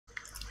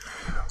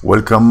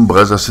Welcome,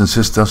 brothers and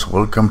sisters.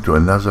 Welcome to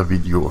another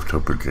video of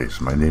Triple Grace.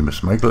 My name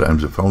is Michael. I'm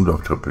the founder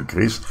of Triple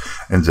Grace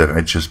and the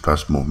Righteous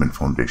Path Movement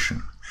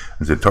Foundation.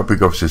 And the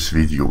topic of this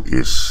video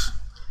is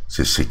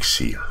the sixth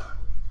seal.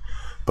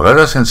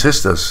 Brothers and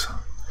sisters,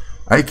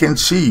 I can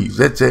see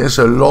that there is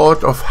a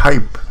lot of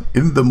hype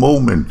in the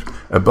moment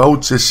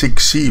about the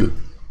sixth seal.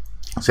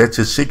 That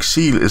the sixth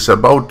seal is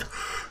about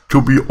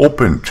to be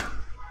opened.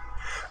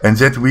 And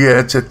that we are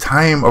at the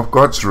time of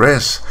God's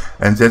wrath,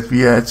 and that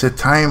we are at the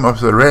time of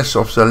the wrath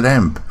of the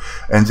Lamb,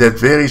 and that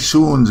very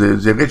soon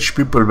the rich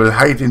people will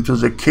hide into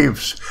the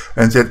caves,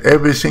 and that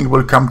everything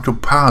will come to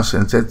pass,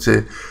 and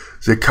that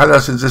the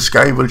colors in the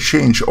sky will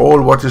change,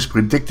 all what is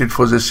predicted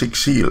for the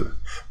sixth seal.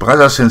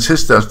 Brothers and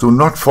sisters, do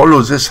not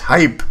follow this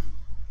hype.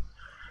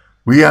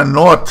 We are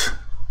not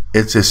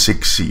at the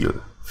sixth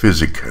seal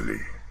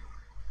physically.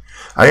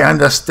 I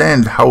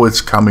understand how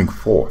it's coming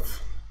forth,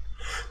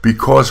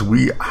 because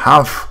we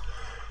have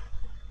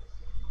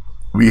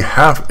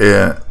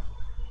a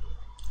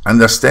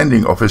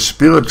understanding of a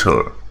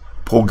spiritual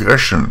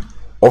progression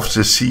of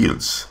the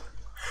seals,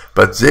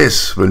 but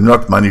this will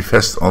not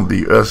manifest on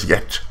the earth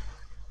yet.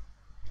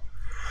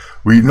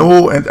 We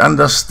know and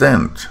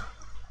understand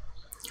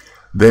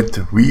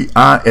that we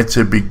are at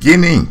the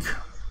beginning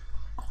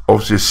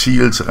of the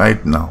seals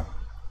right now,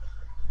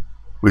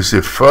 with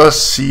the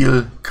first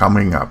seal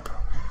coming up,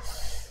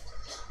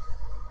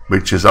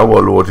 which is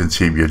our Lord and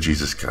Savior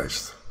Jesus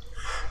Christ,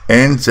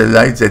 and the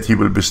light that he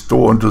will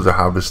bestow unto the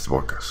harvest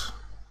workers,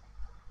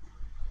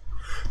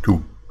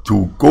 to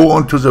go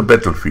onto the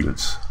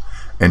battlefields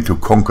and to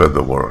conquer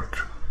the world.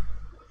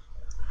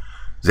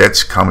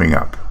 That's coming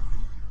up.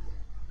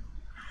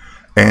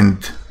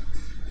 And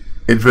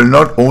it will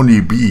not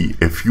only be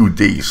a few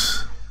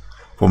days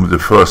from the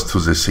first to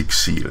the sixth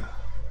seal.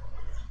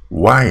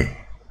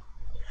 Why?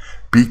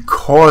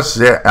 Because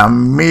there are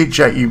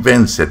major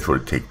events that will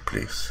take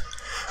place.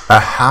 A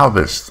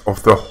harvest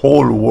of the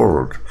whole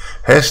world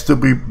has to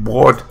be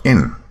brought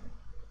in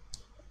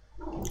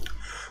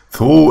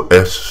through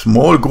a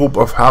small group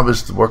of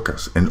harvest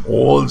workers in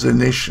all the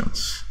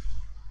nations.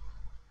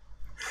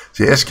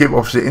 The escape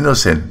of the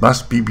innocent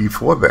must be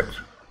before that,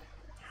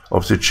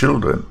 of the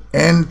children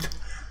and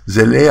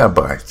the Leah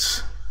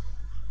brides.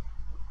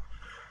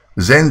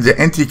 Then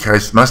the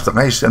Antichrist must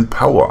rise in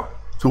power.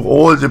 To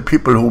all the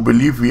people who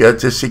believe we are at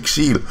the sixth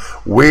seal,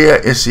 where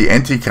is the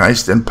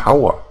Antichrist in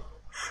power?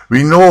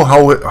 We know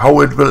how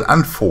it will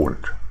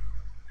unfold.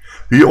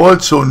 We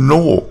also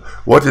know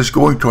what is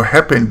going to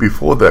happen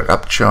before the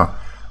rapture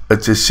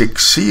at the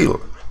sixth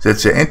seal, that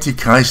the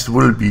Antichrist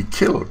will be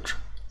killed.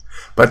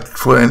 But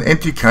for an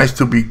Antichrist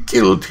to be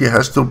killed, he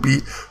has to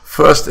be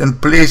first in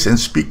place and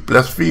speak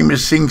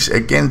blasphemous things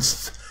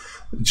against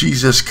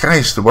Jesus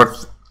Christ,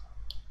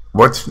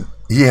 what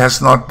he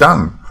has not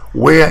done.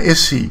 Where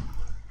is he?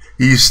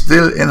 He is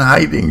still in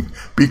hiding,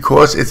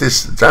 because it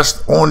is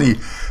just only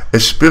a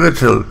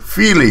spiritual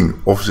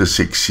feeling of the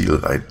sixth seal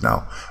right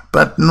now,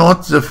 but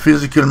not the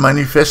physical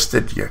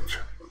manifested yet.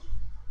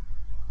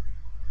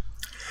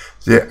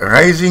 The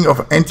rising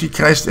of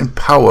Antichrist in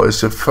power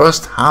is the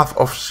first half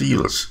of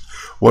seals,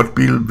 what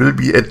will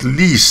be at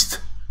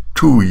least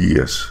 2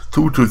 years,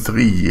 2 to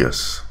 3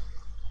 years.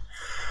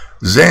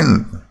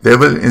 Then,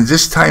 in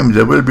this time,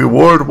 there will be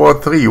World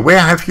War III. Where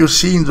have you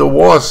seen the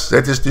wars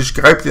that is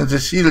described in the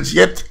seals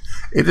yet?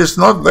 It is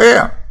not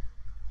there.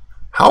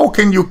 How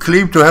can you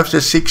claim to have the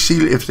sixth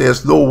seal if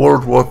there's no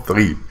World War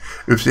III,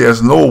 if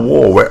there's no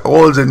war where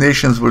all the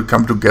nations will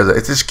come together?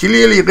 It is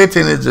clearly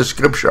written in the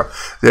scripture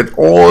that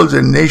all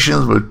the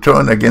nations will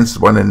turn against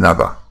one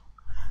another.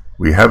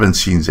 We haven't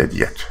seen that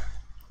yet.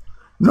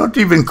 Not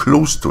even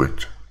close to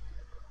it.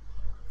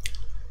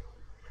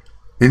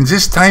 In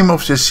this time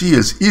of the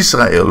seals,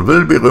 Israel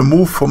will be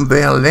removed from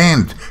their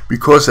land,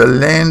 because the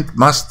land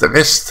must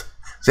rest.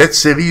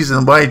 That's the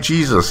reason why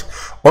Jesus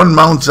on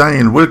Mount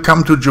Zion will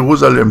come to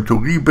Jerusalem to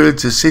rebuild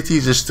the city,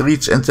 the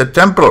streets, and the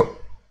temple.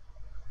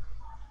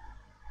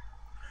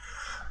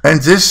 And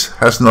this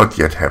has not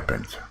yet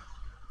happened.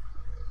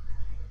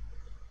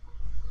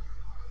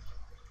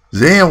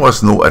 There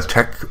was no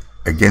attack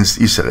against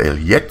Israel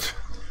yet,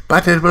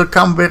 but it will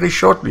come very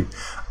shortly.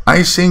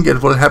 I think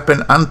it will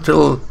happen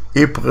until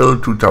April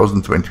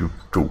 2022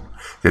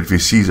 that we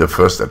see the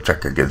first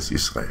attack against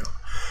Israel.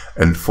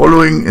 And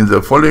in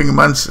the following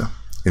months,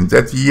 in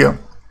that year,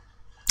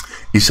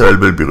 Israel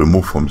will be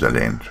removed from the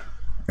land,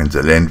 and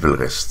the land will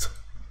rest.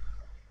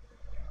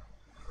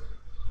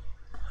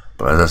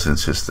 Brothers and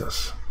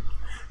sisters,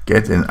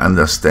 get an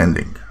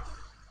understanding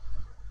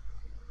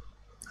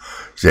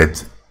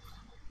that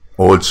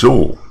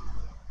also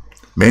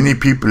many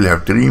people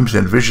have dreams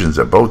and visions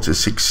about the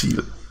sixth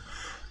seal.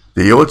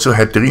 They also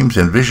had dreams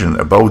and visions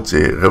about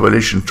the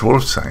Revelation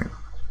 12 sign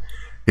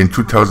in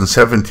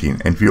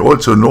 2017, and we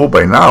also know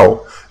by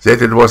now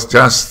that it was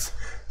just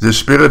the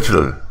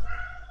spiritual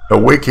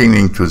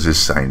awakening to this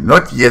sign,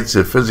 not yet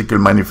the physical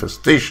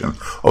manifestation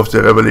of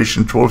the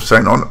Revelation 12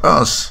 sign on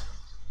earth.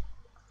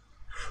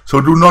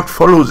 So do not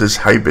follow this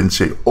hype and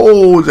say,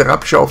 oh, the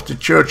rapture of the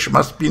church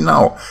must be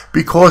now,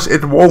 because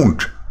it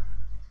won't.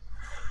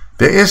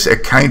 There is a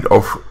kind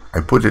of,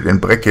 I put it in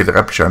bracket,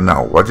 rapture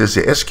now. What is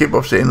the escape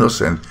of the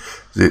innocent?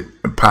 The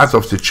part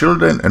of the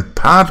children and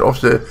part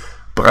of the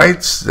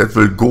brides that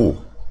will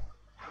go.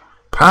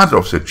 Part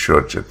of the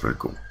church that will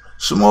go.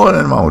 Small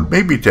amount,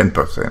 maybe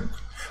 10%,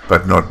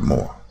 but not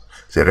more.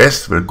 The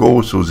rest will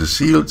go through the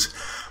seals.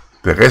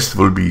 The rest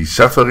will be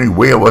suffering.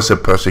 Where was the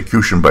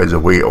persecution, by the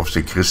way, of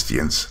the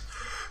Christians?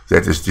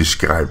 That is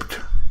described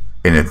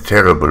in a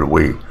terrible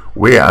way.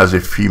 Where are the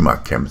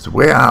FEMA camps?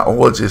 Where are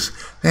all this?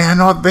 They are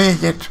not there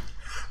yet.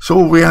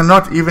 So we are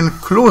not even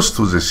close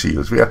to the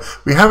seals.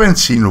 We haven't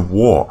seen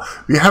war.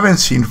 We haven't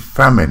seen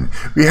famine.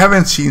 We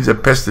haven't seen the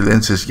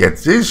pestilences yet.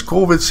 This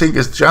COVID thing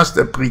is just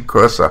a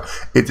precursor.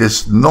 It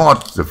is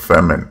not the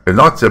famine,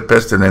 not the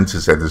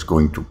pestilences that is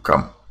going to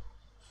come.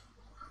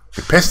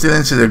 The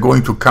pestilences are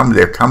going to come.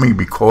 They're coming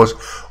because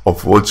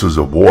of also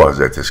the war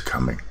that is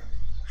coming.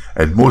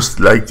 And most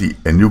likely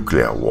a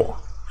nuclear war.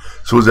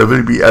 So there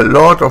will be a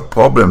lot of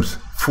problems,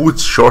 food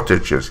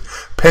shortages,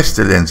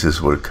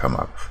 pestilences will come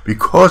up.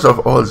 Because of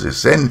all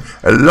this, then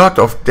a lot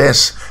of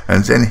deaths,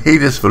 and then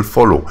Hades will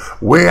follow.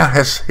 Where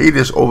has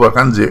Hades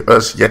overrun the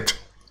earth yet?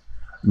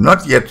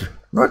 Not yet,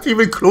 not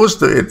even close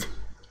to it.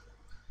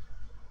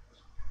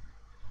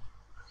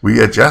 We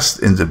are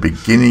just in the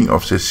beginning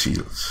of the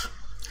seals.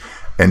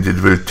 And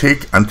it will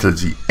take until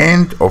the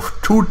end of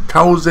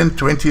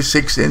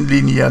 2026 in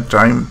linear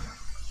time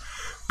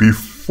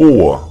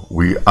before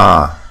we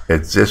are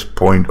at this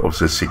point of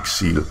the sixth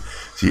seal.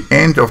 The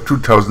end of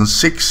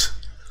 2026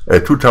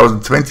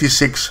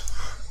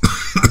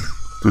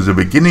 to the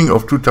beginning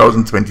of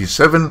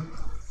 2027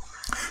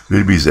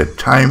 will be the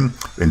time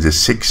when the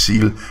sixth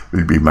seal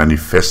will be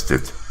manifested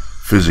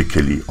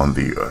physically on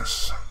the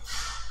earth.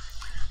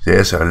 There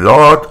is a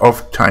lot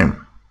of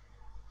time.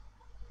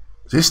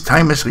 This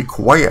time is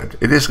required.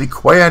 It is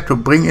required to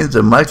bring in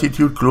the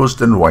multitude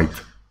clothed in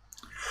white,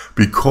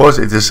 because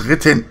it is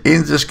written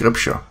in the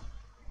scripture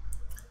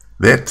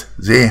that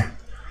they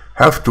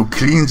have to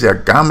clean their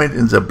garment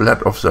in the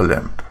blood of the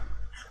Lamb.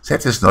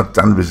 That is not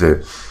done with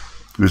a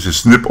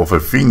snip of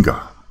a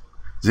finger.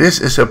 This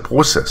is a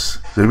process.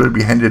 They will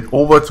be handed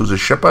over to the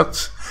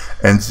shepherds,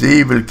 and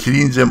they will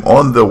clean them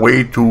on the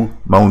way to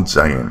Mount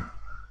Zion.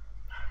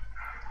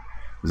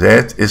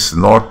 That is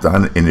not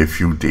done in a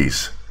few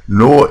days,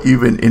 nor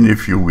even in a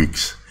few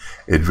weeks.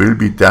 It will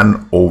be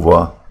done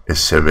over a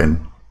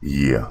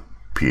 7-year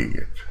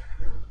period,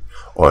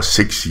 or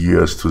 6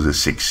 years to the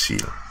sixth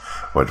seal.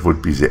 What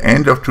would be the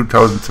end of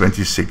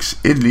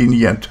 2026 in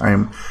linear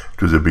time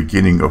to the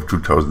beginning of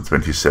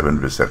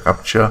 2027 with the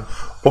rapture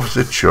of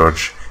the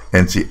church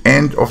and the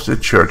end of the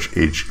church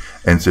age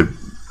and the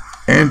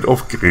end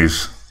of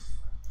grace.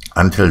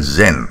 Until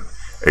then,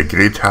 a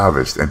great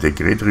harvest and a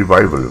great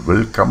revival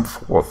will come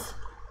forth.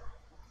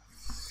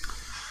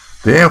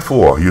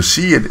 Therefore, you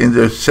see it in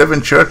the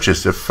 7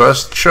 churches. The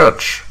first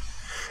church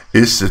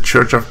is the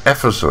church of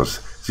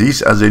Ephesus.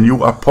 These are the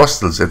new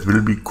apostles that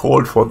will be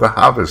called for the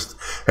harvest.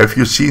 Have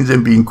you seen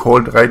them being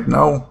called right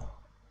now?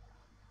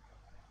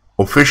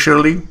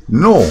 Officially?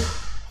 No.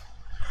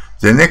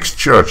 The next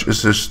church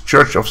is the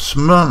church of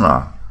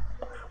Smyrna.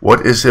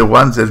 What is the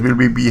one that will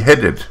be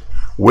beheaded?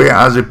 Where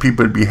are the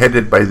people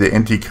beheaded by the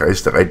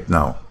Antichrist right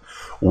now?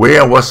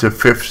 Where was the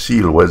 5th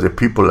seal where the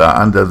people are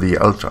under the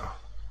altar?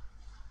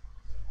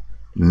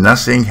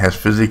 Nothing has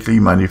physically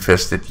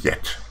manifested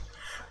yet.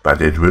 But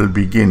it will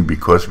begin,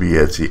 because we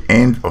are at the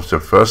end of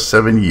the first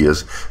 7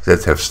 years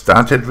that have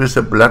started with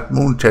the blood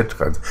moon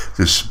tetrad,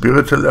 the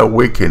spiritual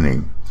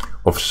awakening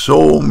of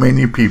so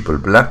many people.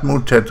 Blood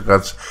moon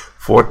tetrads,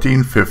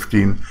 14,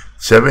 15,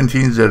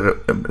 17,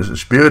 the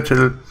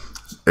spiritual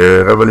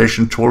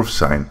Revelation 12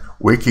 sign,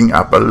 waking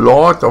up a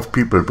lot of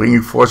people,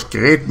 bringing forth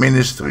great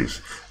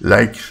ministries,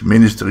 like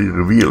Ministry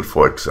Revealed,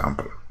 for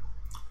example.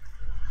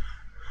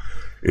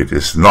 It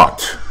is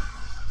not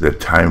the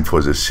time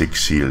for the 6th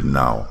seal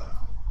now.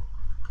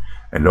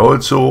 And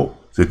also,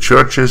 the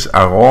churches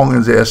are wrong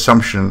in their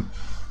assumption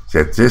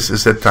that this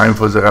is the time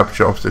for the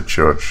rapture of the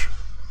church.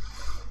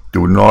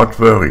 Do not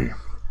worry,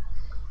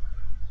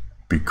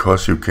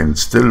 because you can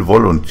still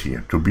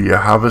volunteer to be a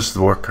harvest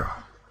worker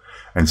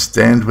and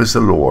stand with the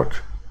Lord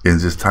in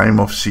this time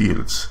of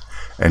seals,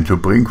 and to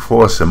bring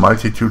forth a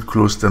multitude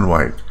clothed in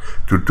white,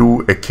 to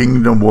do a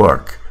kingdom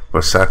work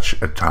for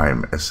such a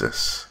time as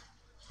this.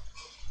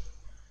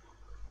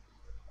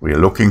 We are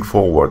looking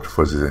forward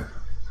for the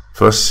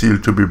first seal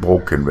to be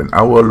broken, when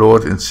our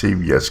Lord and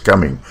Savior is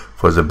coming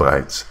for the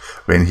brides,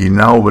 when he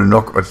now will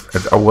knock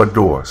at our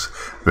doors,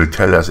 will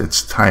tell us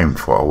it's time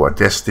for our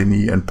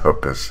destiny and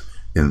purpose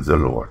in the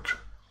Lord.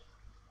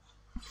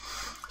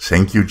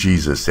 Thank you,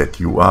 Jesus, that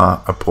you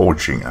are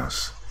approaching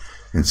us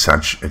in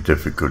such a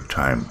difficult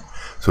time,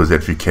 so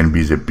that we can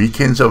be the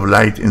beacons of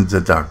light in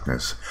the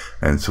darkness,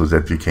 and so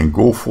that we can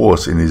go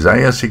forth in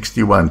Isaiah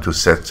 61 to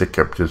set the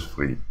captives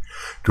free,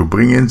 to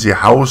bring in the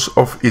house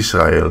of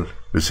Israel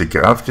with the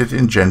grafted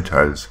in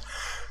Gentiles,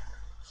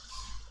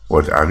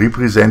 what are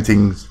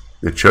representing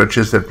the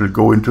churches that will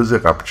go into the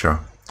rapture,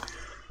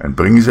 and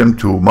bring them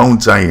to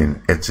Mount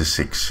Zion at the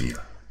 6th seal.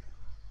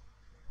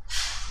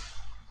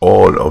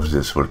 all of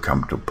this will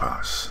come to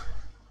pass.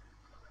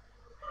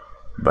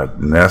 But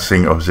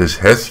nothing of this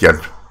has yet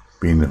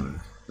been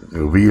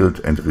revealed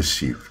and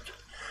received.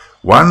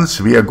 Once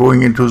we are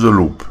going into the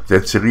loop,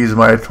 that's the reason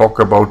why I talk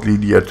about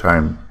Lydia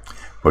time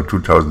for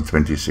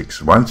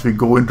 2026. Once we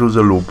go into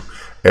the loop,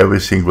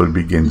 everything will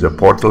begin. The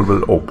portal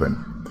will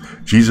open.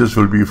 Jesus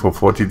will be for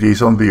 40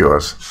 days on the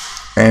earth.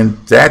 And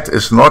that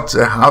is not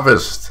the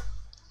harvest.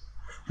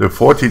 The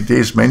 40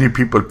 days, many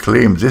people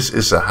claim this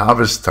is a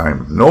harvest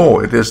time. No,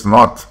 it is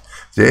not.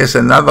 There is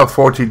another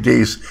 40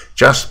 days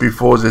just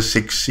before the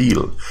sixth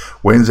seal,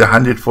 when the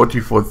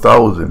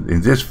 144,000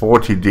 in this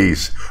 40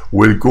 days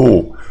will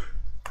go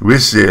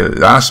with the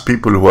last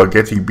people who are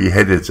getting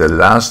beheaded, the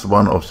last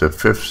one of the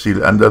fifth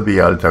seal under the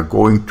altar,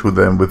 going to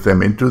them with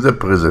them into the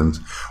prisons,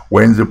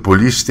 when the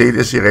police state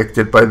is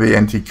erected by the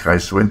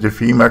Antichrist, when the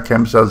FEMA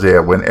camps are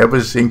there, when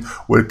everything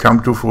will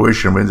come to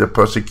fruition, when the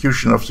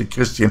persecution of the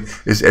Christian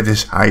is at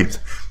its height,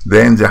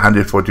 then the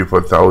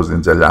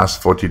 144,000, the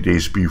last 40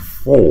 days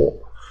before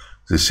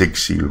the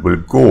sixth seal, will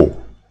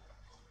go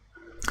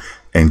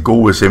and go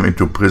with them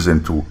into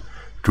prison to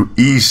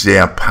ease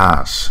their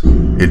path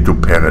into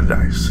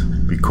paradise,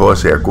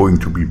 because they are going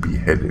to be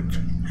beheaded,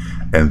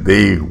 and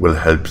they will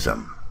help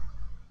them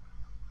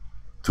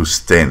to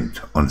stand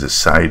on the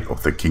side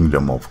of the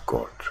kingdom of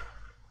God.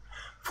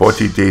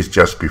 40 days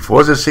just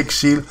before the sixth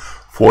seal,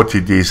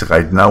 40 days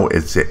right now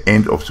at the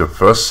end of the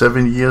first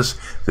 7 years,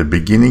 the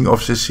beginning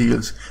of the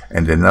seals,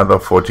 and another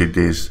 40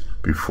 days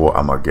before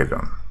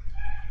Armageddon.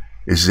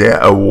 Is there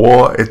a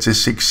war at the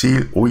sixth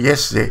seal? Oh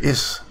yes, there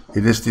is.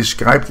 It is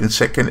described in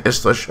 2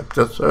 Esdras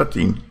chapter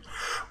 13,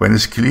 when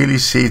it clearly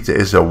says there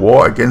is a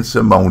war against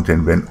the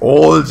mountain, when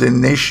all the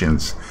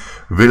nations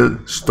will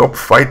stop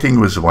fighting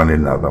with one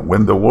another,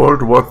 when the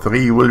World War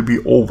III will be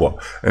over,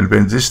 and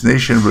when this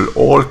nation will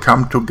all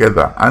come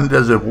together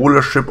under the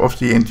rulership of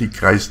the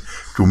Antichrist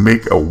to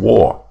make a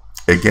war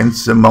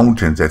against the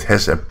mountain that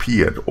has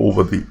appeared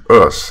over the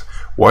earth.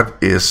 What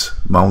is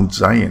Mount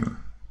Zion?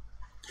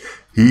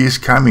 He is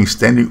coming,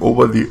 standing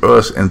over the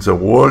earth, and the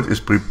world is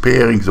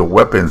preparing the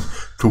weapons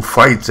to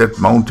fight that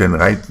mountain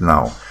right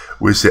now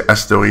with the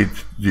asteroid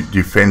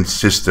defense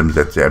system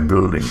that they are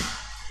building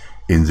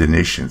in the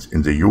nations,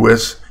 in the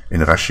US, in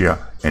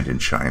Russia, and in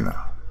China.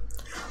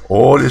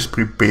 All is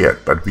prepared,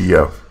 but we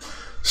are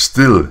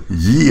still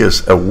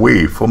years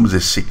away from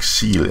the sixth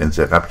seal and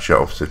the rapture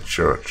of the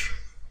church.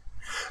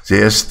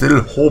 There is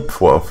still hope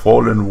for a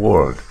fallen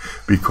world,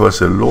 because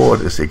the Lord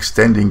is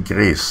extending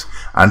grace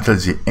until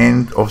the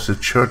end of the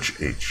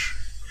church age,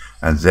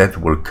 and that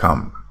will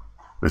come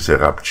with the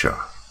rapture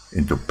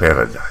into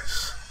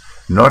paradise.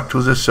 Not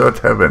to the third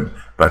heaven,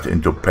 but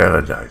into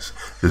paradise.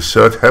 The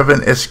third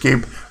heaven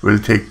escape will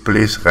take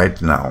place right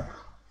now,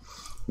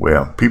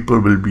 where people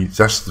will be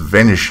just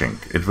vanishing.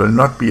 It will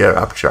not be a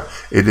rapture,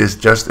 it is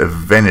just a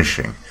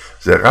vanishing.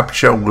 The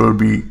rapture will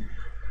be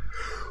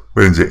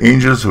when the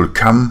angels will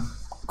come,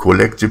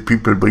 collect the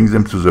people, bring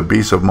them to the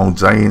base of Mount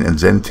Zion, and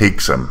then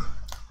take them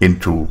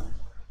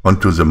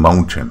onto the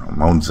mountain,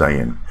 Mount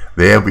Zion.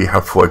 There we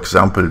have, for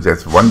example,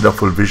 that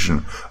wonderful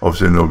vision of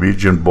the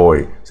Norwegian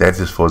boy. That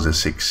is for the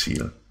sixth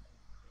seal.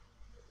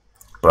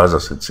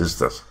 Brothers and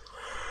sisters,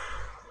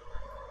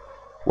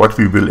 what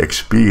we will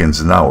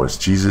experience now is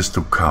Jesus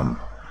to come.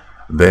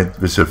 Then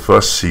with the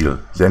first seal,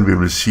 then we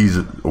will see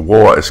the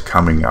war is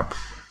coming up.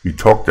 We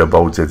talked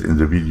about that in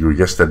the video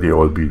yesterday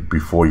or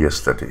before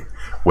yesterday,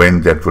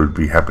 when that will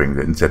be happening,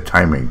 in the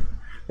timing.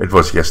 It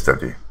was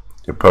yesterday,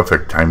 the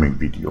perfect timing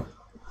video.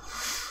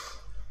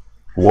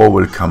 War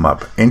will come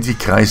up.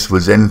 Antichrist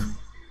will then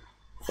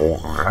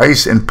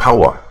rise in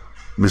power,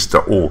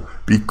 Mr. O,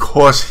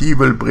 because he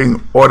will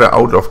bring order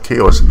out of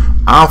chaos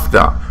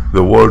after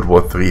the World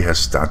War III has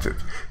started.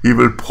 He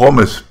will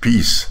promise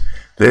peace.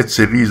 That's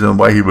the reason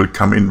why he will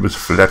come in with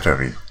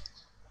flattery.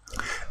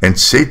 And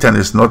Satan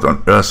is not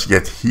on earth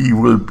yet. He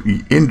will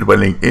be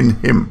indwelling in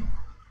him,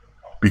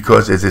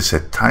 because it is a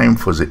time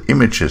for the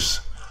images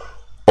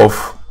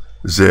of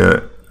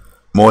the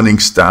morning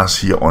stars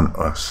here on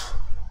earth.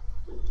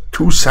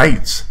 Two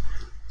sides,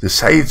 the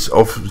sides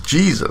of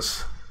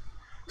Jesus,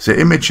 the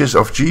images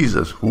of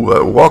Jesus who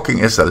are walking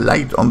as a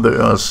light on the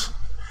earth,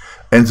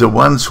 and the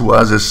ones who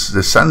are the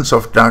sons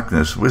of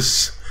darkness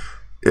with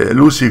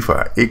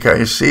Lucifer,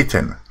 aka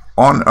Satan,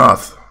 on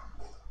earth,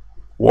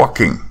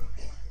 walking,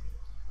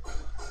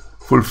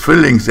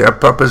 fulfilling their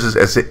purposes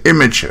as the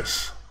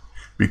images,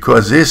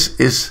 because this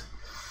is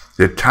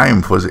the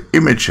time for the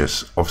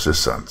images of the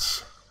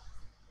sons.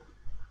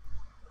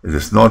 It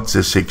is not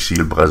the sixth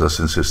seal, brothers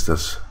and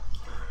sisters.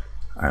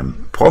 I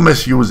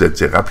promise you that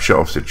the rapture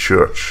of the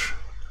church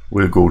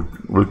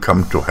will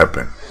come to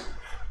happen,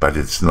 but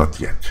it's not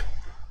yet.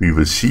 We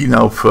will see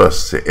now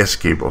first the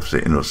escape of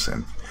the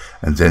innocent,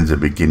 and then the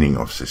beginning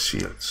of the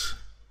seals.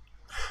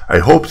 I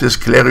hope this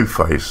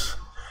clarifies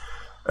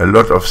a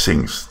lot of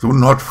things. Do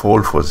not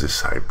fall for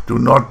this hype. Do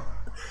not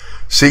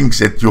think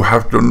that you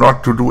have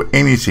not to do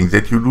anything,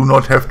 that you do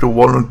not have to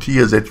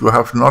volunteer, that you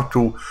have not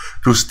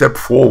to step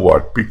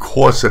forward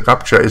because the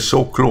rapture is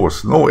so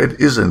close. No,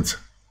 it isn't.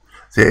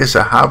 There is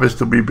a harvest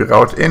to be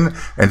brought in,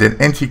 and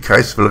an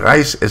Antichrist will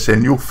rise as a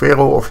new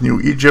Pharaoh of New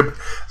Egypt.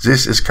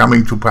 This is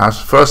coming to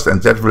pass first,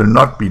 and that will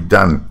not be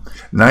done,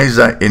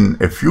 neither in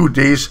a few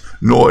days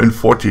nor in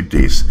 40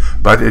 days,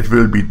 but it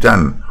will be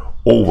done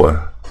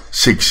over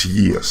 6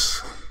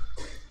 years.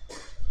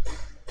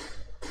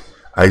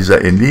 Either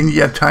in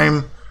linear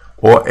time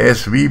or,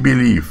 as we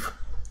believe,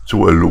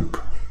 through a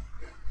loop.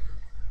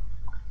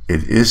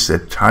 It is the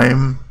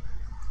time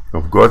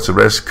of God's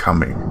rest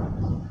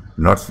coming,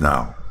 not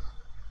now,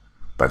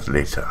 but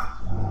later.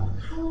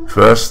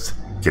 First,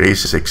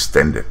 grace is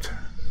extended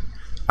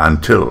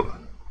until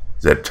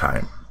that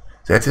time.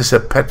 That is a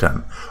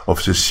pattern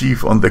of the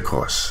thief on the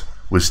cross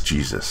with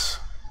Jesus.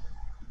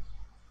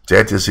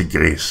 That is the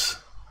grace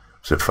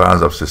of the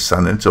Father, of the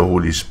Son, and the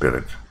Holy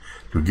Spirit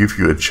to give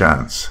you a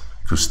chance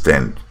to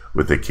stand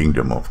with the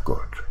kingdom of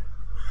God.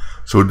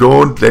 So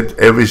don't let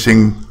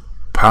everything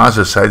pass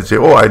aside and say,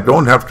 oh, I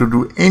don't have to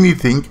do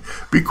anything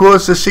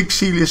because the sixth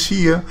seal is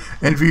here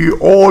and we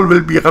all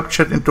will be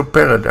raptured into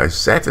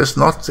paradise. That is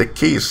not the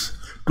case.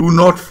 Do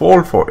not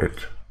fall for it.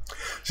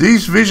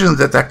 These visions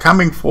that are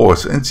coming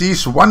forth and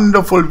these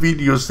wonderful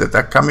videos that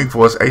are coming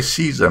forth, I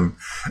see them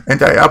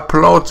and I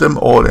applaud them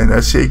all and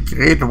I say,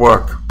 great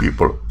work,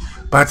 people.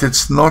 But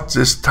it's not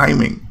this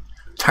timing.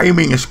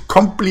 Timing is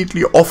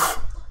completely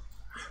off.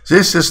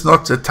 This is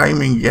not the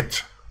timing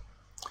yet.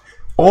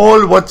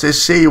 All what they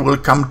say will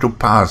come to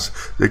pass.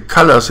 The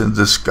colors in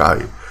the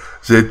sky,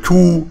 the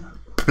two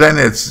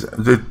planets,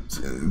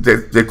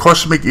 the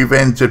cosmic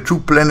event, the two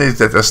planets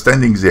that are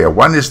standing there.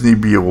 One is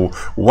Nibiru,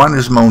 one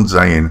is Mount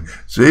Zion.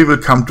 They will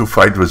come to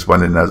fight with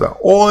one another.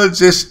 All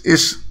this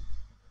is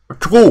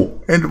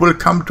true and will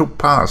come to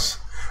pass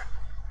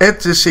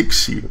at the sixth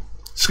seal.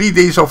 3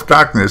 days of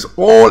darkness,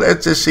 all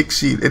at the sixth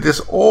seal. It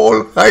is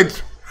all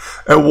right.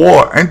 A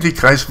war,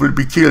 Antichrist will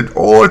be killed,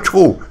 all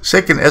true. 2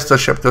 Esther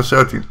chapter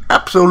 13,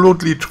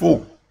 absolutely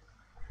true.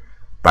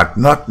 But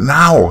not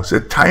now, the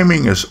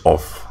timing is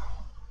off.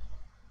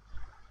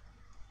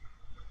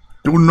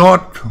 Do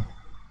not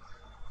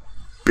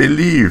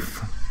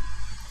believe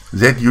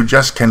that you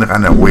just can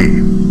run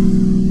away.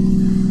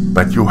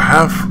 But you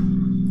have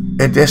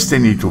a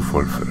destiny to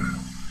fulfill,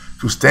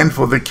 to stand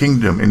for the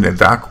kingdom in a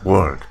dark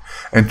world,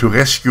 and to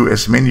rescue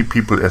as many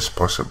people as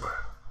possible.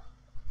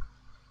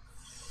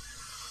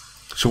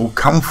 So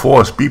come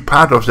forth, be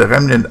part of the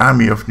remnant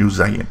army of New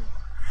Zion.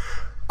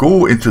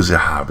 Go into the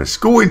harvest,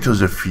 go into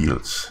the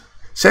fields,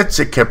 set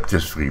the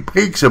captives free,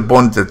 break the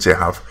bond that they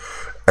have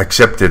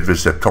accepted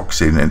with the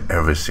toxin and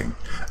everything.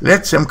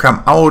 Let them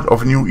come out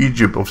of New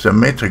Egypt, of the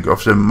matrix,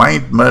 of the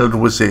mind meld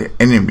with the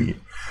enemy,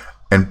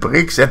 and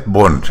break that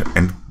bond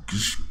and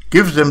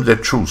give them the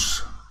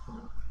truth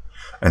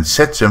and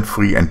set them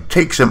free and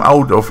take them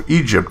out of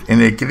Egypt in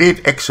a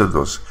great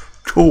exodus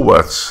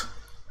towards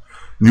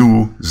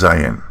New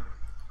Zion,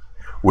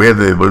 where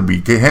they will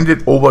be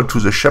handed over to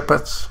the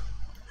shepherds,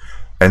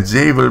 and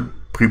they will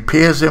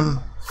prepare them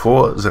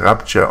for the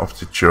rapture of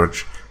the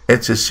church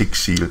at the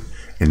sixth seal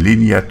in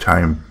linear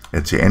time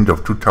at the end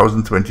of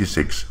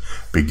 2026,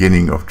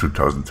 beginning of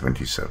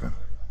 2027.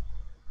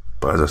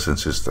 Brothers and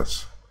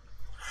sisters,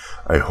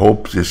 I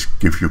hope this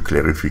gives you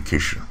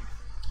clarification.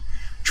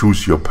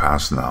 Choose your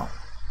path now.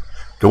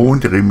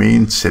 Don't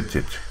remain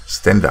seated.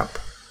 Stand up.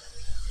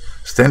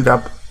 Stand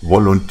up,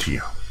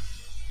 volunteer.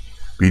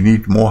 We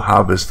need more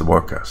harvest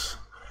workers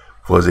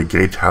for the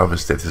great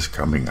harvest that is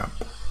coming up.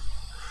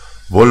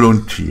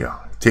 Volunteer.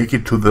 Take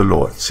it to the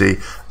Lord. Say,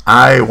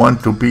 I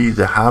want to be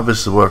the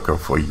harvest worker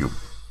for you.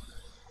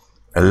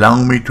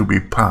 Allow me to be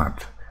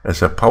part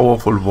as a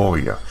powerful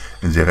warrior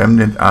in the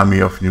remnant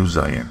army of New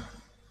Zion,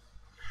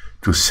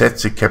 to set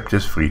the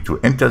captives free, to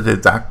enter the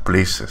dark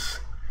places,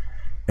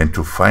 and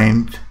to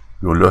find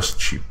your lost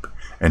sheep,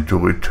 and to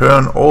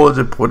return all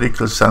the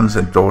prodigal sons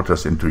and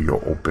daughters into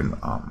your open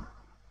arm.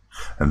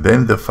 And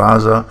then the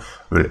Father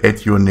will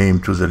add your name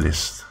to the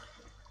list,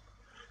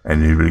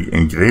 and He will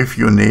engrave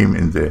your name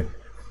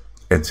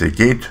at the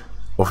gate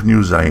of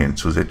New Zion,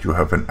 so that you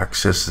have an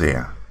access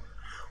there,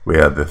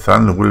 where the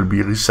Son will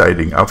be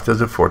residing after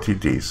the 40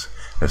 days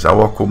as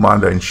our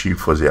commander-in-chief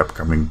for the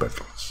upcoming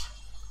battles.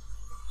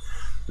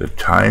 The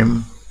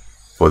time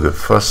for the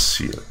first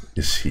seal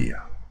is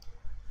here,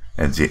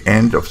 and the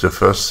end of the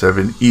first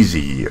 7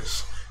 easy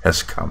years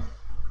has come.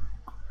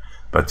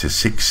 But the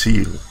sixth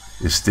seal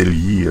is still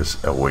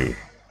years away.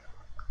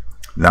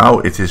 Now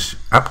it is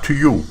up to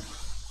you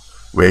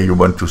where you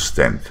want to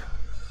stand.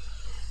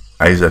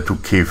 Either to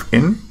cave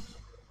in,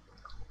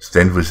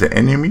 stand with the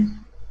enemy,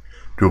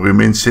 to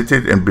remain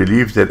seated and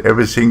believe that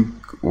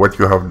everything what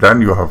you have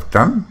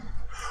done,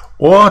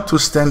 or to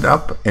stand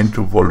up and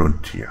to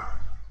volunteer,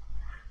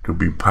 to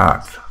be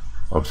part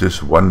of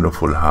this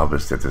wonderful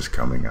harvest that is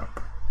coming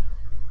up.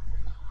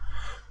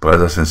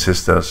 Brothers and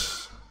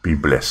sisters, be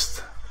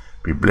blessed.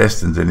 Be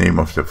blessed in the name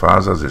of the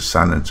Father, the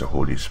Son, and the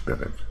Holy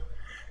Spirit.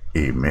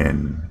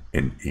 Amen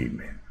and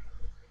amen.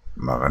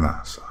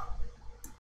 Maranatha.